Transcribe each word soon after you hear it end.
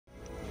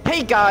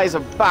Hey guys,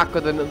 I'm back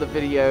with another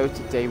video.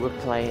 Today we're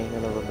playing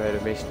another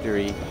murder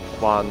mystery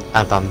one.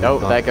 Oh,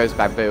 there goes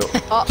Bamboo.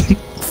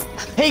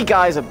 Hey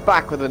guys, I'm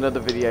back with another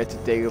video.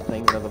 Today we're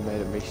playing another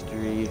murder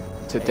mystery.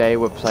 Today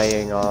we're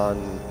playing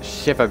on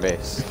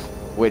Shivermist,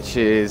 which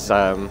is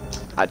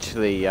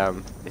actually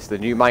it's the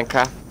new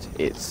Minecraft.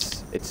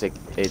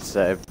 It's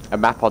a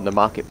map on the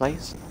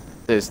marketplace.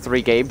 There's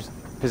 3 games: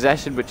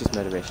 Possession, which is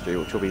murder mystery,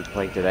 which we'll be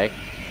playing today,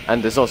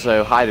 and there's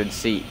also hide and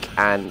seek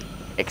and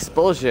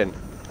expulsion.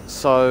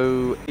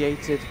 So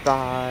created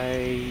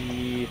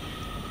by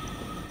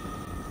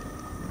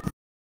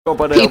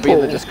but it'll be in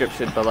the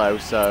description below.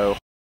 So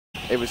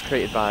it was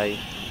created by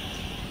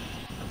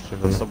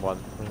someone.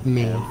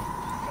 Me.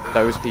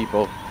 Those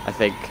people, I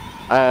think.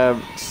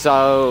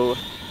 So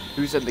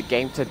who's in the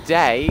game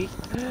today?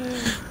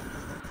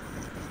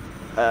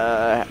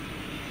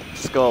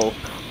 Skull.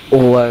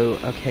 Oh,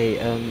 okay,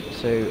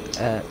 so,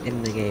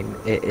 in the game,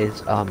 it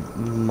is,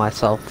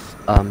 myself,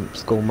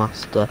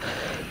 Schoolmaster,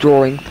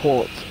 Drawing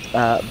Port,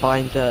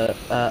 Binder,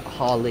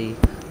 Harley,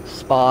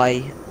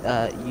 Spy,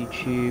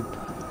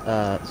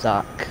 Youtuube,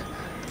 Zach,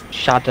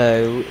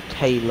 Shadow,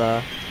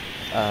 Taylor,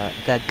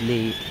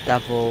 Deadly,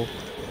 Devil,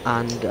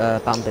 and,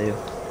 Bamboo.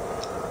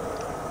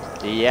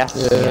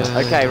 Yes. Yeah.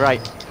 Okay,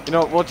 right. You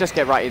know, we'll just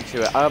get right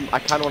into it. I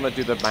kind of want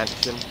to do the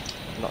mansion.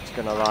 Not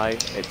gonna lie,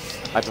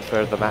 I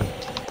prefer the map.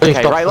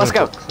 Okay, right, let's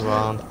go.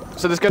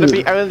 So there's gonna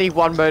be only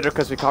one murder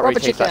because we can't really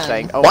change that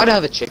saying. Oh, why do I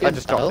have a chicken? I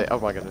just dropped it. Oh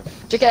my goodness.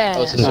 Chicken.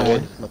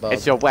 Oh,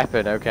 it's your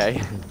weapon,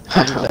 okay.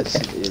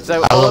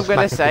 So all I'm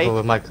gonna say,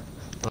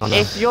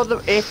 if you're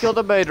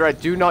the murderer,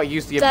 do not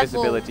use the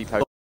invisibility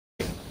potion.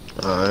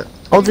 Alright.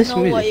 Oh, this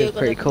music is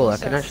pretty cool. I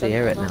can actually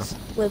hear it now.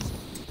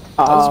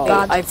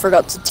 Oh, I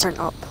forgot to turn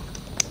up.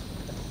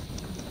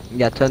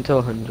 Yeah, turn to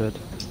 100.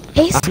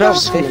 I got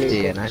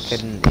 50 and I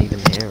couldn't even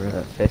hear it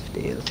at 50.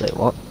 It was like,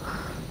 what?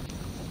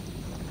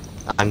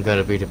 I'm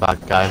gonna be the bad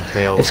guy and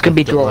fail. It's gonna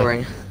be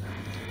drawing.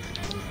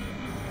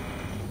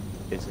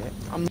 Is it?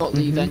 I'm not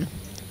leaving.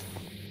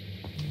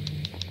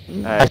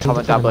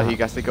 Comment down below who you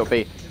guys think it'll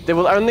be. There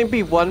will only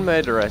be one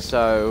murderer,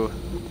 so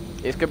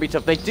it's gonna be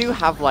tough. They do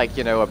have, like,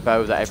 you know, a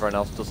bow that everyone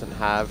else doesn't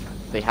have.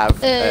 They have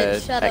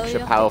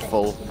extra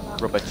powerful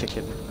rubber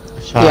chicken.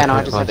 Yeah, no,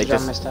 I just have to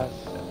drum my stuff.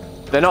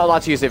 They're not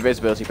allowed to use the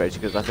invisibility potion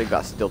because I think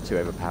that's still too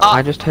overpowered.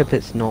 I just hope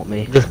it's not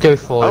me. Just go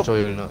forward or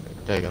you're not.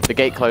 There you go. The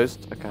gate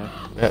closed. Okay.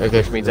 Yeah, okay.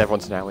 Which means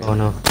everyone's now in. Oh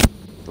no.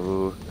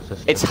 Ooh.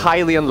 It's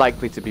highly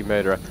unlikely to be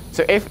murderer.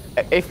 So if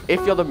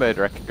you're the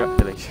murderer,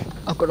 congratulations.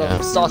 I've got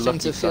I'm starting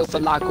to feel for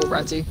lag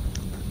already.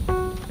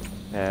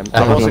 I've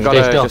also got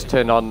to just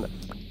turn on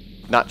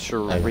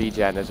natural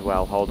regen as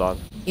well. Hold on.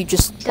 You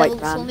just like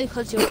It's only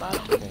because you're bad.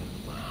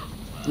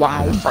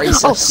 Wow,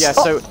 racist. Yeah,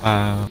 so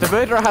the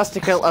murderer has to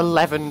kill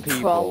 11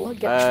 people.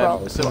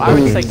 So I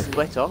would say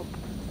split up.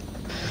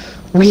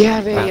 We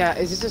have a,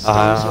 is this a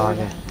stone sword?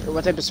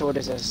 What type of sword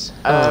is this?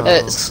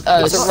 It's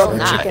a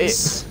rubber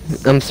axe.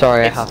 I'm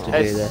sorry, I have to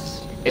do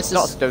this. It's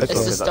not stone sword,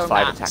 it's that's a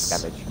 5 stone attack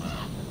damage.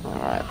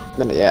 Alright,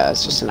 yeah,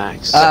 it's just an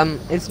axe.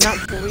 It's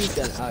natural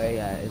regen. Oh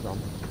yeah, it is on.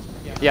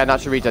 Yeah,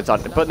 natural regen's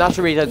on, but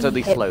natural regen's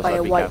only slow, by so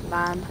a be white careful.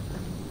 man.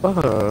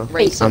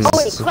 Racist. I'm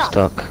wait, crap.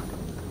 stuck.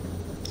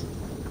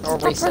 Or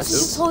That person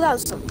just told out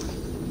some.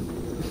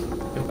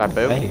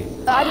 Bamboo?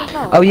 I don't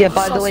know. Oh yeah,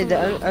 by the way,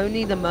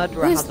 only the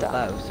murderer Who's has a that?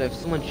 bow, so if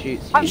someone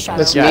shoots you... I'm Shadow.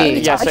 That's Yeah, me.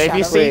 yeah, so if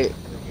you see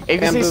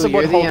Bamboo,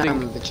 someone you're the,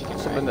 holding the chicken,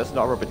 something right? that's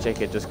not a rubber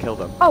chicken, just kill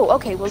them. Oh,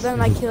 okay, well then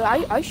I kill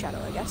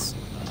Eyeshadow, I guess.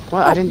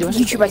 What? I didn't do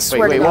anything. YouTube, I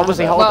swear Wait, to God. what was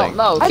he holding?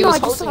 Well, no, I he know, was I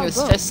just holding his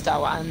saw him. fist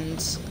out and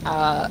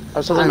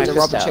was holding my a fist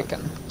rubber out.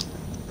 chicken.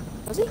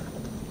 Was he?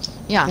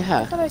 Yeah. I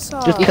Yeah. thought I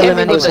saw... Just He kill hit him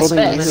me anyway, with his kill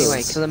him fist.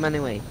 anyway, kill him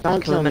anyway.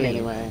 Don't kill me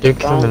anyway. Don't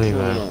kill me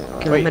kill anyway.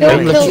 me Kill him Wait,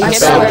 anyway. kill He you. hit me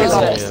Sorry. with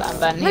his fist and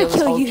then he I was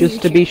kill holding... you.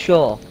 Just to be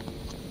sure.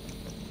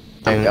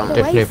 I'm going.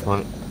 Definitely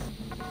point.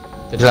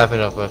 It's 11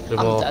 of us. The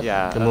more,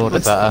 Yeah. the more the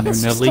better.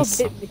 Stop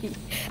hitting me.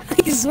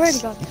 I swear to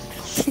God.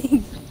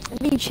 I'm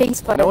being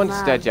chased by No a one's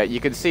man. dead yet.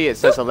 You can see it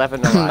says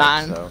 11 alive,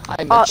 Man, so...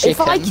 I'm a chicken.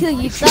 If I kill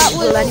you, That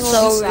will anyone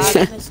was be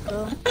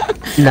so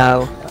sad?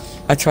 No.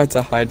 I tried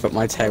to hide, but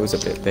my tail was a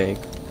bit big.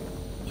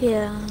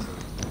 Yeah.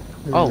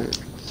 Oh.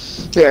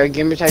 Yeah,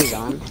 gamer tag's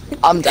on.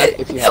 I'm dead.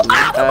 If you have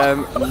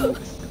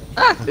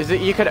Is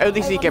it? You can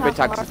only see gamer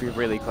tags if you're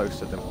really close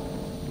to them.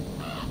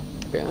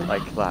 Really?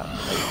 Like that.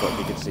 That's what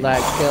you can see.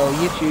 Like, kill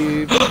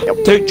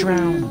YouTube. Don't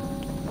drown!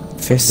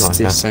 Fist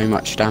is so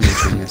much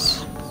damage in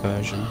this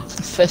version.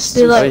 Fist.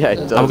 They like- Oh, yeah, it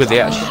does. I've got the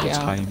Yeah. actual Yeah.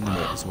 time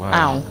limit as well.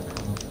 Ow.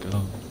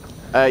 Oh,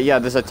 God. Yeah,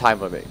 there's a time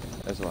limit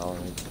as well.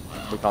 I mean,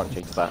 we can't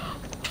change that.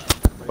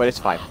 But it's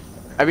fine.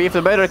 I mean, if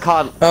the murderer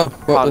can't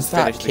was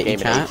that? finish the Kitty game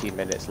in cat? 18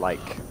 minutes,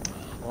 like...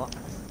 What?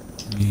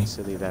 Me.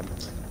 Silly them.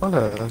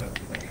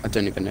 I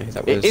don't even know who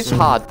that was. It is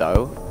hard,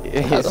 though.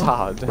 It is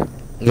hard.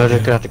 No, they're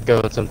gonna have to go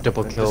with some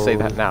double Just kill. say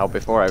that now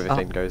before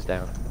everything goes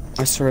down.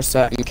 I saw a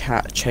certain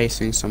cat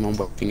chasing someone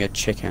whipping a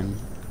chicken.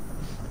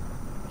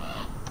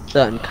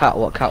 Certain cat,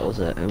 what cat was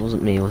it? It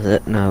wasn't me, was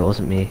it? No, it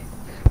wasn't me.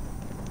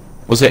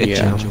 Was it a Yeah.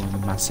 ginger with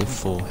a massive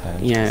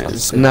forehead? Yeah, it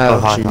was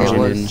No, ginger it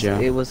was,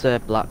 ninja. it was a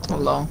black one.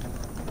 Hello.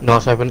 No,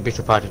 so I wouldn't be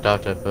surprised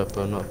without it, but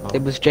not.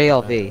 It was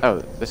JLV. Oh,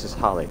 this is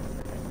Harley.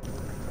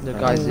 No,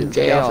 guys, it was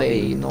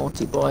JLV, JLV.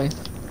 naughty boy.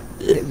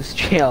 It was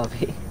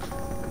JLV.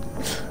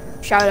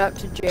 Shout out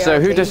to JLV. So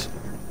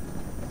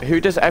who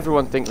does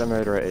everyone think the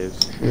murderer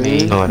is?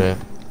 Me? No idea.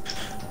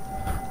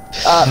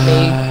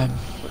 Me.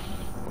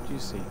 What do you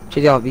see?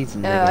 JLV's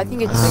I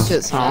think it's think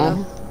it's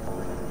Shadow.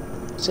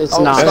 So it's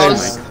Oh, not.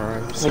 Skulls.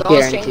 I Skulls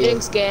guarantee changing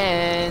it.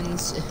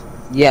 skins.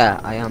 Yeah,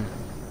 I am.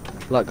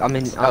 Look, I'm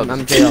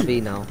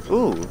JLV now.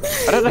 Ooh,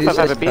 I don't know if Who's I've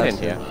ever this been in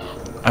person? here.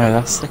 Oh,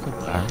 that's like a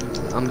bad.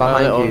 I'm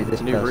behind little you,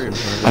 this new person. room.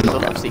 I'm Little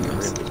not secret getting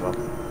rooms this. as well.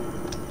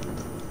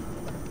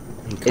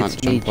 You can't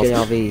It's me, jump off.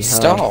 JLV.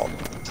 Stop!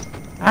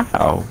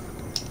 Ow.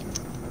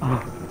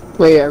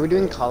 Wait, are we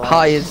doing call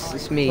Hi,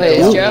 it's me. Wait,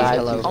 JLV. is JLV?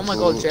 Hello. Oh my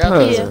god,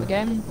 JLV is Yeah. in the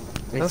game.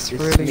 It's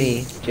really-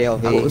 me,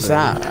 JLV. What was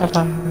that?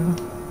 Hello.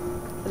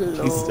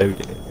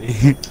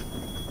 gay.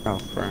 Oh,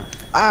 crap.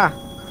 Ah!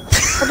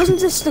 Or doesn't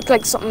this look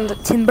like something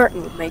that Tim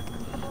Burton would make?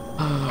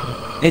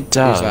 It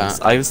does.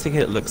 that? I was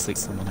thinking it looks like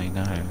someone I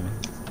know.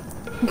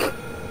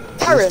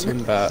 Aaron.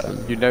 Tim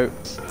Burton. You know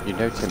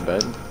Tim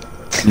Burton?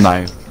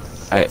 No.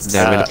 They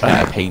were looking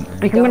at a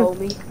painting. Go,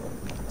 homie.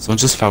 Someone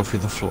just fell through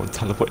the floor and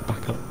teleported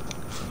back up.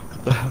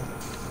 What the hell?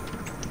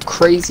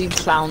 Crazy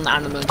clown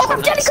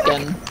animatronic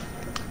skin.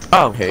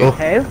 Oh, Who?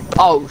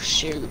 Oh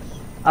shoot.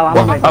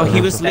 oh,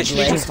 he was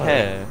literally just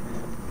here.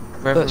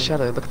 Look,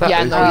 Shadow, look at that.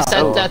 Yeah, no, he OP said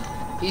spot.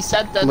 that. He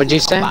said that. What'd you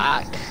he'd come say?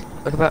 Back.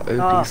 Look at that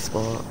OP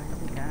spot.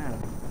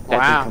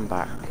 Wow. Come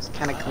back. It's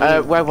kind of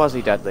clean. Where was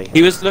he, Deadly?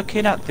 He was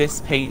looking at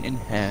this painting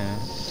here.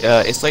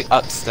 It's like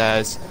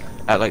upstairs,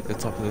 at like the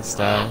top of the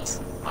stairs.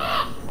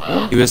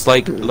 He was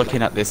like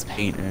looking at this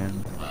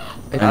painting,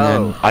 and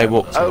then I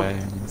walked away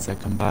and he said,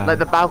 "Come back." Like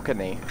the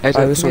balcony. I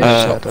was on the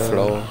top Shadow.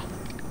 floor.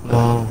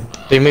 No.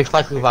 They most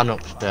likely ran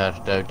upstairs,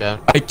 though, Dan.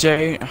 I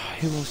don't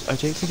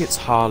think it's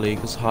Harley,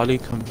 because Harley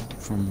come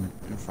from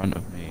in front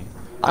of me.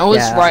 I was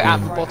Yeah. right at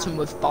the bottom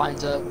with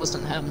Binder. It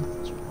wasn't him.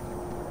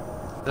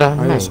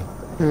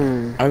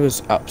 I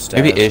was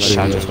upstairs. Maybe it is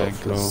like, on the Shadow. top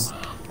floor.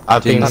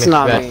 I've been That's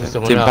not misread me. for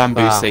someone Did else.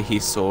 Bamboo Ah. say he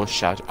saw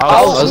Shadow?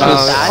 Oh, was no,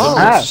 that?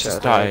 Ah, just Shadow,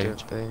 died. I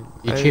don't think.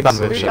 YouTube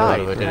Bamboo Who shit, by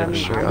the died? way, didn't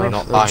he? Yeah,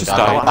 Not sure. Binder, Just I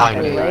died. thought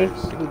Binder.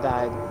 Who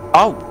died?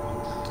 Oh,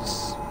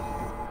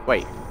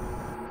 Wait,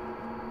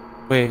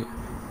 wait.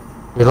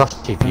 We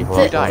lost two people.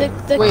 The,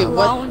 died? the Wait,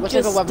 clown what type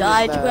of just weapon is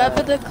died. that?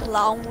 Whoever the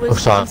clown was Oh,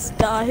 sorry. just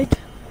died.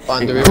 oh,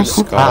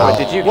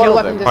 did you What kill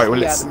weapon them? does Alright, well,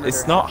 he it's have?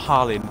 it's not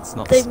Harley, and it's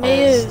not. They Spike. may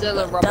have Still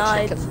a rubber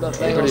died chicken, but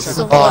they in also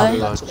some got way.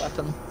 lots of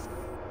weapon.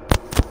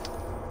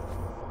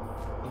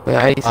 Wait,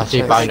 I need to I see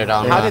check. Binder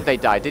down How there. did they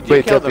die? Did you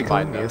Wait, kill Debbie, them,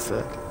 come Binder? me a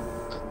sec.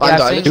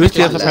 Who was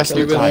the other person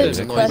who died?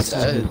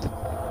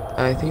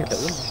 I think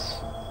it's...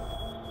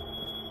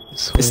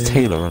 Is weird.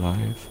 Taylor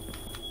alive?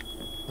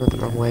 Went the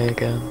wrong way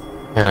again.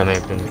 Yeah,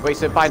 maybe. Wait,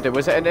 so Binder,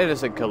 was it an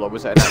innocent kill or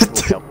was it an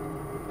actual kill?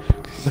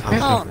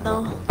 Oh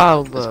no.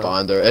 Oh, It's look.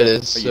 Binder, it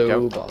is Oh, you so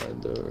don't?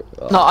 Binder.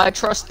 No, I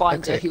trust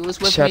Binder. Okay. He was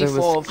with Shadow me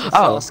was- for the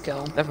Oh. first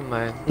kill. Never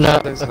mind. No.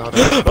 Shadow's not.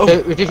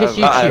 It was just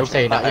YouTube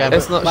saying that, yeah.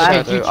 It's not but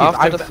Shadow. YouTube,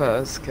 After I- the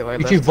first kill, I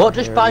left YouTube, what him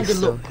does here, Binder he's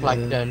still look like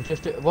here. then?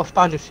 What's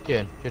Binder's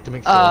skin? Just to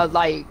make sure.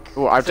 Like.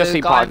 Oh, I've just the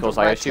seen guy in particles.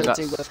 the I red assume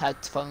hoodie that's. with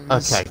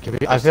headphones.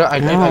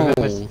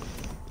 Okay,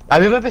 I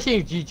remember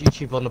seeing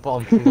YouTube on the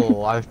bottom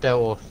floor. I was there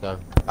also.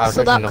 I was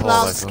So looking in that the clown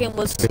hallway, skin was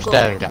he was skull.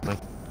 staring at me.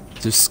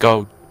 Does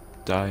Skull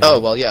die? Oh,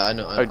 well, yeah, I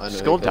know. I know Skull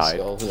he killed died.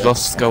 Skull, yeah.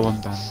 Lost Skull on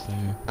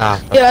Bamboo.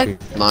 Ah, Yeah.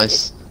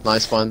 Nice.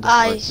 Nice Binder.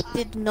 I Nice.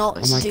 did not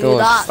Oh my do God.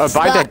 that. Oh,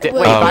 Binder That did-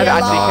 was wait, a Binder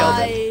actually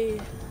lie.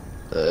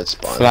 It's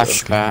Binder.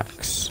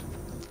 Flashbacks.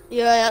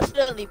 Yeah, I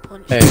accidentally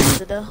punched Hey.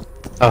 yesterday.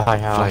 oh hi,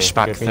 how are you?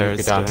 Flashback Good thing you could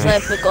Thursday. down So here. I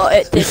forgot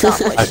it did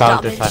that I much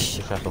found this damage.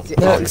 to settle.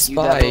 Look,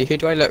 Spy. Who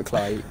do I look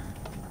like?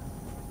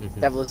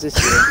 Devil, is this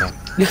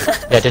you?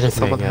 Yeah, it didn't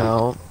Someone me, yeah.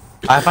 help.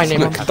 I have my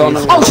name at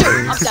Donald. Oh shit!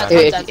 I'm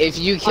dead. I'm dead. If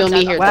you kill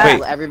me here, Wait.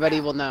 Devil,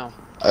 everybody will know.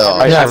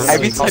 Oh, Yeah,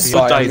 Every time Spy,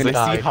 someone I'm dies, gonna I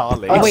die. see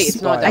Harley. Oh, wait,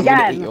 it's not I'm Devil.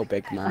 gonna eat your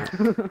Big Mac.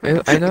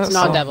 I know It's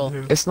not Devil.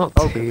 It's not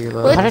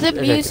Taylor. Where'd How the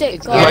did- music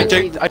It's go? No,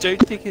 not- I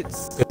don't think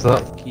it's. Good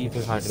luck. You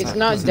can hide It's it.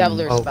 not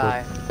Devil or Oh,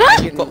 Spy.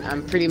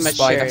 I'm pretty much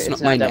Spy, sure that's it's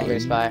not my not Devil or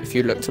name. Spy. If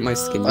you looked at my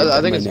skin, you'd I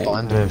know think my it's name.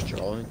 Binder's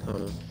drawing. I don't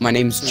know. My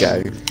name's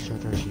Joe.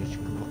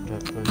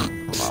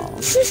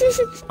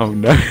 Oh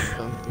no.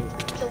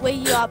 The way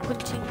you are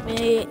punching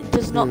me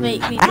does not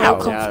make me Ow.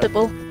 feel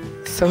comfortable.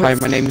 So Hi,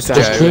 my name's Joe.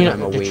 Just and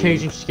I'm a the wee.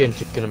 changing skin's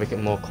just gonna make it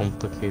more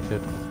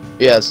complicated.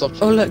 Yeah, stop.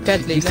 Oh look,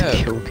 Deadly, you can look.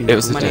 kill people. It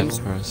was the My dead name's-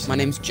 person. My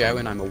name's Joe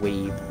and I'm a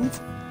weeb.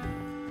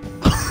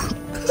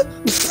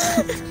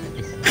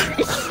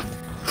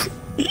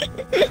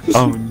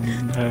 Oh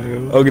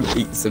no. I'm gonna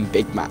eat some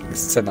Big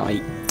Macs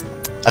tonight.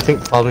 I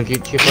think following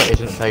YouTuber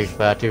isn't very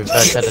fair to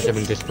said that they've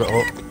been just split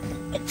up.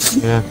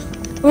 Yeah.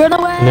 Run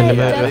away! And then the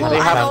murderer Devil, had They a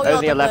I have know you're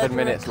only the 11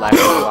 murderer. minutes left.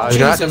 So I You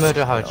don't have to Jesus.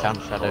 murder have a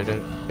chance, Shadow,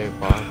 don't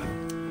bother.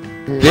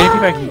 The only people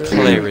I can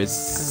clear is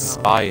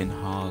Spy and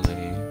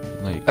Harley.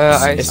 Like,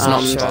 It's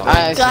not Shadow.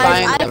 Guys,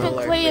 I've Devil been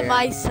are playing clear.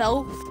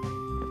 myself.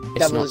 It's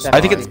Devil not is Shadow.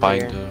 I think it's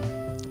clear. Binder.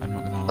 I'm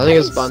not gonna I lie. think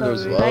it's Binder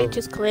as Sorry, I well.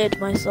 just cleared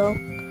myself.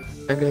 I'm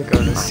gonna go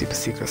in a super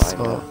secret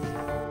spot.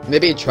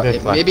 Maybe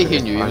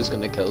he knew he was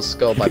gonna kill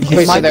Skull by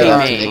Wait, so to they're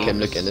make him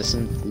look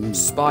innocent.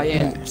 Spy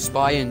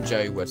and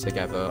Joe were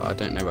together. I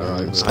don't know where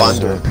I was. Spy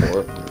and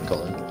report,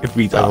 Colin. If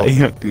we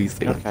die, please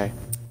think. Okay.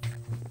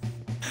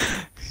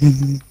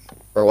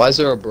 Or why is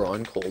there a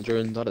brown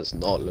cauldron? That does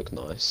not look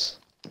nice.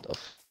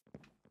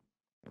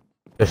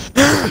 Yes.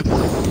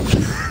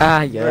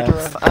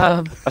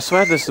 I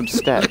swear there's some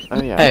steps.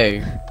 Oh yeah. Hey,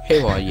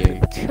 who are you?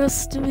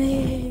 Trust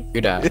me.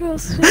 Good dad.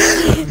 Trust me.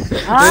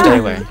 Stay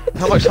away.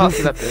 How much chance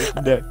is that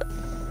be? No.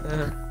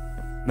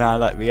 Nah,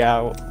 let me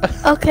out.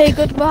 Okay,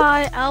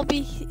 goodbye. I'll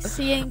be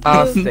seeing you.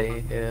 I'll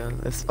stay here.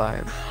 It's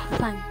fine.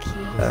 Thank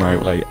you.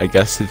 Right, I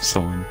guess if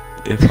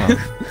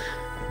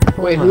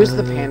Wait, who's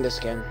the panda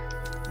skin?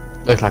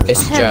 Looks like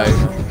It's Joe.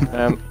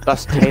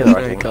 That's Taylor,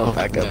 I think. Go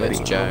back up. No, it's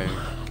Joe.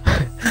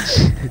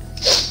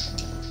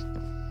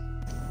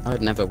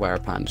 I'd never wear a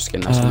panda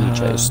skin. That's only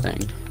Joe's thing.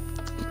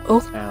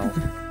 Oh. Ow.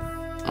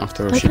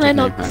 After all, Why she can I did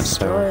know not her,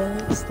 destroy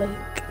so. it? It's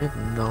like... I have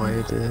no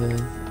idea.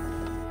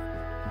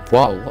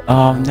 What?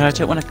 No, I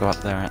don't want to go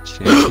up there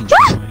actually.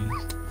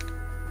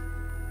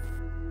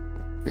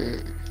 I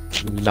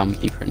can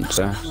Lumpy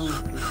princess.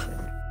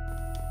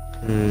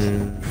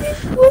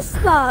 What's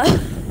that?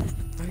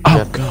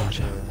 Oh god.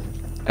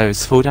 Oh,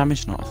 is full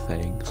damage not a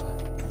thing?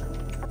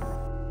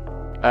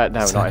 No,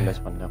 not in this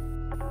one, no.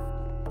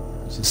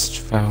 I just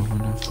fell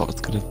when I thought I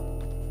was gonna.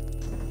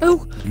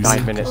 Oh!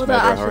 9 minutes, Oh, murder,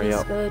 that hurry actually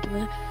up. scared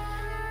me.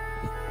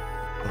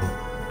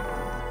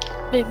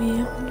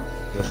 Maybe.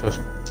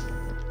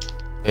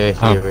 Yeah,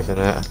 here, isn't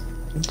it?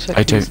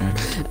 I don't know.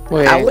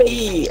 Wait,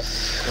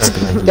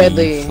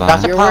 Deadly,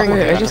 That's you're Wait,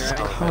 wearing I just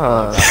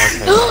can't.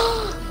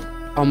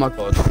 Oh my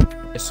god.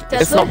 It's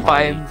It's not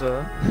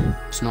Binder.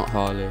 It's not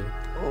Harley.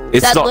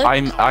 It's Deadly? not.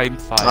 I'm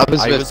fine. I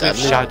was with with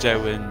Deadly.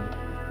 Shadow and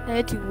I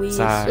had to wheeze.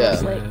 Zach. So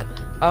it's Yeah. like...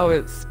 Oh,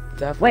 it's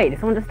definitely. Wait, did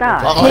someone just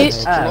die? Oh, Hey,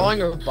 it's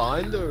drawing a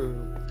binder.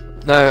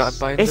 No, I'm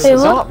Binder. It's Hey,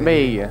 what? not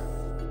me.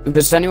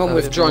 Does anyone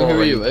with Drawing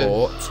who are you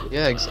drawing with? bought?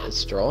 Yeah,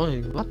 it's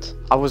drawing. What?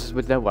 I was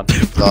with no one.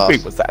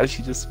 Wait, was that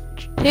actually just?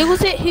 Who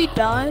was it who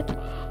died?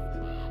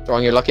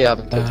 Drawing, you're lucky I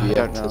haven't killed you I yet.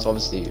 don't know. It's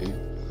obviously you.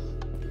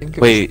 I think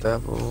it Wait. was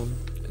Devil.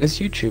 Is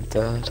YouTube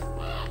dead?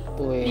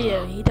 Wait,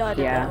 Yeah, he died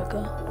Yeah. a while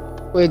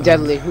ago. wait,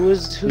 Deadly,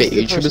 who's Wait, the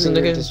YouTube person isn't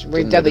you were again? just- Wait,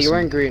 Didn't Deadly, notice you're him.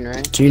 wearing green,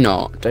 right? Do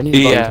not. Don't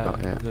even Yeah.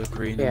 think about it. The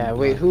green. Yeah, and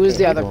wait, the- who is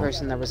the other Evil.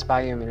 person that was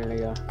by you a minute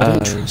ago?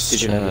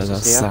 Did you know this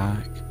was here? Zach.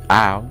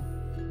 Ow.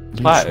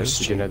 Close.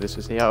 Did you know this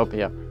was here? Up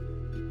here.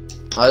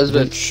 I was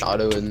with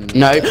Shadow and...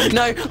 No,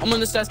 no, I'm on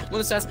the stairs, I'm on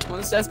the stairs, I'm on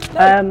the stairs.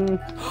 No.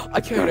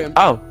 I killed him.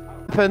 Oh.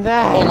 Open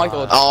there. Oh my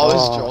god. Oh, I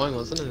was drawing,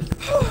 wasn't it?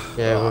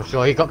 Yeah, well,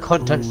 sure, you got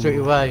contact straight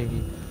away.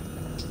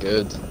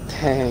 Good.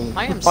 Dang.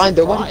 I am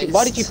Binder, surprised.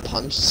 why did you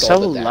punch So Saw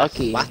to death?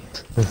 lucky. What?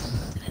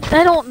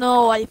 I don't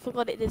know, I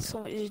forgot it did so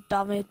much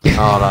damage. Oh,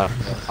 no.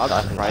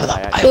 I'm surprised I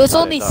It actually was did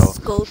only though.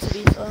 skull to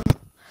be fair.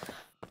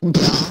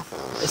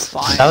 It's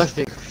fine. That was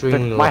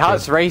extremely My lucky.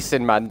 heart's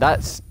racing, man.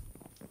 That's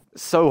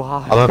so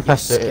hard. I'm gonna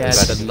press it.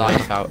 Scared the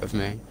life out of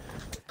me.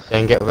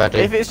 Then get ready.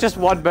 If it's just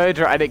one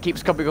murder and it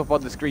keeps coming up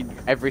on the screen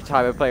every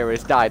time a player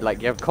has died,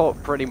 like you're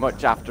caught pretty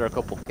much after a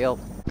couple kills.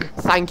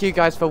 Thank you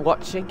guys for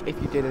watching. If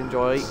you did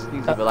enjoy,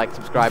 please leave a like,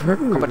 subscribe,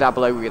 comment down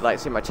below what you'd like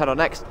to see my channel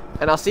next,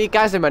 and I'll see you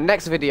guys in my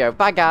next video.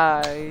 Bye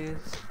guys.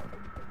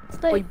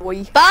 Stay.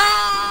 Boy.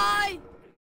 Bye!